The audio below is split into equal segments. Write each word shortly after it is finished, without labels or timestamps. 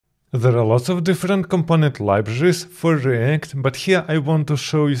There are lots of different component libraries for React, but here I want to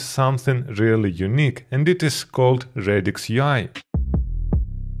show you something really unique, and it is called Radix UI.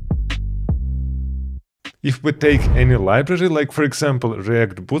 If we take any library, like for example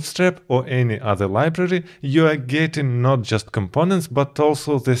React Bootstrap or any other library, you are getting not just components but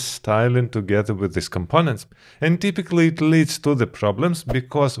also the styling together with these components. And typically it leads to the problems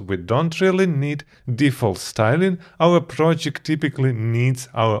because we don't really need default styling. Our project typically needs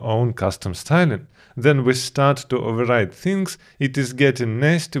our own custom styling. Then we start to override things, it is getting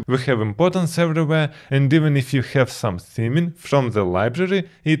nasty, we have importance everywhere, and even if you have some theming from the library,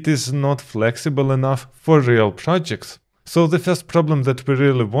 it is not flexible enough for real projects. So the first problem that we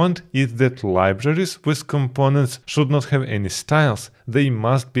really want is that libraries with components should not have any styles, they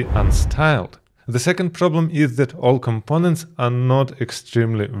must be unstyled. The second problem is that all components are not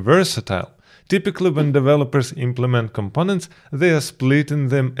extremely versatile. Typically, when developers implement components, they are splitting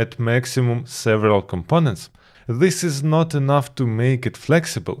them at maximum several components. This is not enough to make it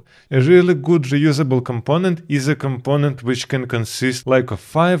flexible. A really good reusable component is a component which can consist like of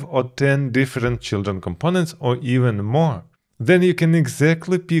 5 or 10 different children components or even more. Then you can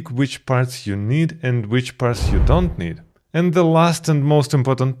exactly pick which parts you need and which parts you don't need. And the last and most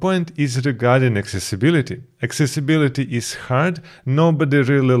important point is regarding accessibility. Accessibility is hard, nobody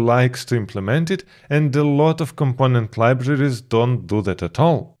really likes to implement it, and a lot of component libraries don't do that at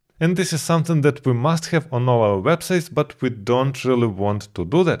all. And this is something that we must have on all our websites, but we don't really want to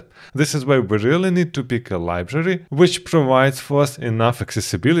do that. This is why we really need to pick a library which provides for us enough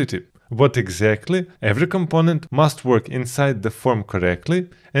accessibility. What exactly? Every component must work inside the form correctly,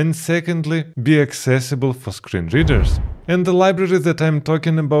 and secondly, be accessible for screen readers. And the library that I'm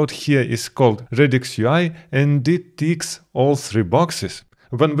talking about here is called Radix UI, and it ticks all 3 boxes.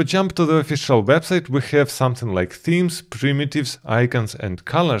 When we jump to the official website, we have something like themes, primitives, icons, and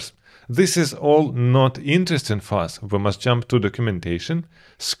colors. This is all not interesting for us. We must jump to documentation,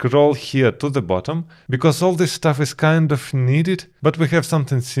 scroll here to the bottom, because all this stuff is kind of needed, but we have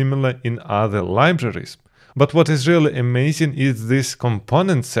something similar in other libraries. But what is really amazing is this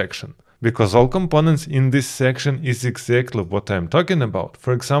component section, because all components in this section is exactly what I'm talking about.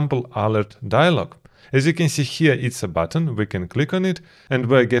 For example, alert dialog. As you can see here, it's a button, we can click on it, and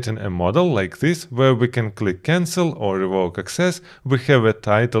we're getting a model like this, where we can click cancel or revoke access, we have a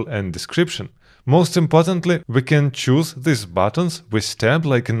title and description. Most importantly, we can choose these buttons with tab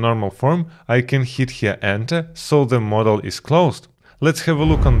like in normal form. I can hit here enter, so the model is closed. Let's have a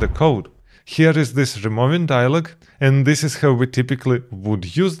look on the code. Here is this removing dialog, and this is how we typically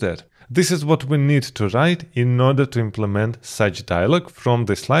would use that. This is what we need to write in order to implement such dialog from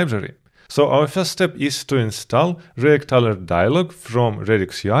this library. So our first step is to install React Alert Dialog from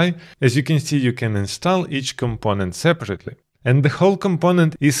Radix UI. As you can see, you can install each component separately. And the whole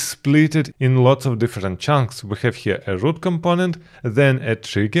component is splitted in lots of different chunks. We have here a root component, then a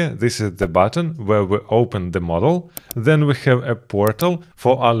trigger, this is the button where we open the model. Then we have a portal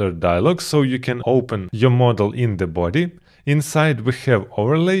for Alert Dialog, so you can open your model in the body. Inside we have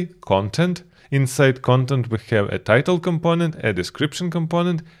overlay, content. Inside content we have a title component, a description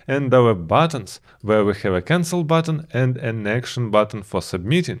component, and our buttons, where we have a cancel button and an action button for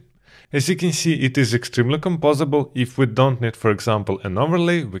submitting. As you can see, it is extremely composable. If we don't need, for example, an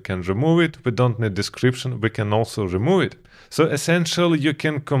overlay, we can remove it. We don't need description, we can also remove it. So essentially you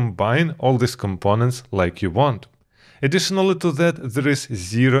can combine all these components like you want. Additionally to that, there is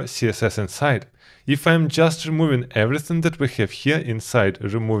zero CSS inside. If I'm just removing everything that we have here inside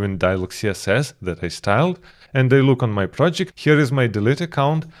removing dialog CSS that I styled, and I look on my project, here is my delete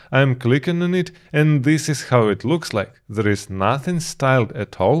account, I'm clicking on it, and this is how it looks like. There is nothing styled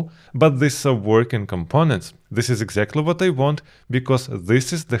at all, but these are working components. This is exactly what I want, because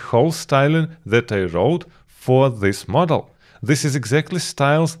this is the whole styling that I wrote for this model. This is exactly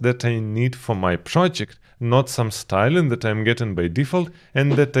styles that I need for my project, not some styling that I'm getting by default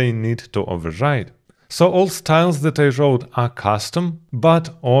and that I need to override. So all styles that I wrote are custom, but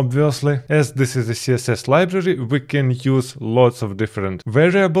obviously, as this is a CSS library, we can use lots of different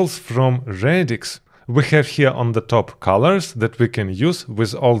variables from Radix. We have here on the top colors that we can use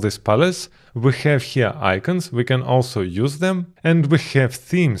with all these palettes. We have here icons, we can also use them, and we have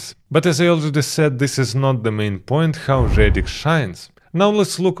themes. But as I already said, this is not the main point how Radix shines. Now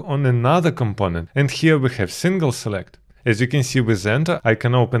let's look on another component, and here we have single select. As you can see with enter, I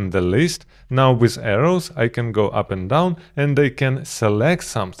can open the list. Now with arrows, I can go up and down, and I can select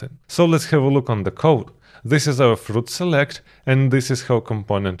something. So let's have a look on the code. This is our fruit select, and this is how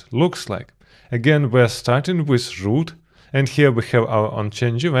component looks like. Again, we're starting with root, And here we have our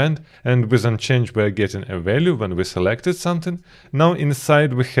onChange event, and with onChange we are getting a value when we selected something. Now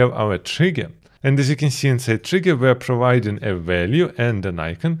inside we have our trigger. And as you can see inside trigger, we are providing a value and an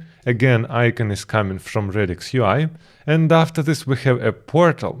icon. Again, icon is coming from Radix UI. And after this, we have a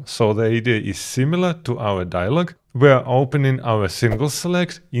portal. So the idea is similar to our dialog. We are opening our single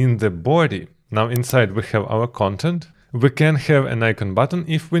select in the body. Now inside we have our content. We can have an icon button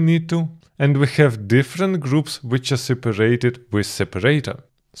if we need to. And we have different groups which are separated with separator.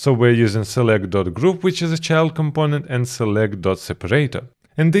 So we're using select.group, which is a child component, and select.separator.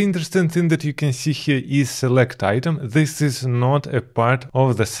 And the interesting thing that you can see here is select item. This is not a part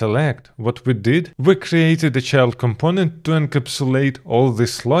of the select. What we did, we created a child component to encapsulate all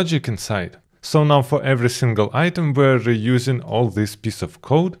this logic inside. So now for every single item, we're reusing all this piece of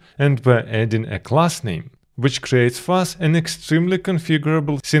code and we're adding a class name, which creates for us an extremely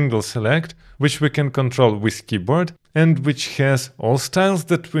configurable single select, which we can control with keyboard and which has all styles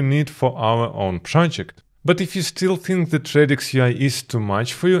that we need for our own project. But if you still think that Radix UI is too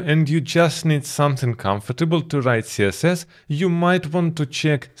much for you and you just need something comfortable to write CSS, you might want to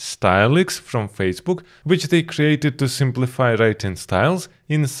check Stylix from Facebook, which they created to simplify writing styles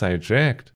inside React.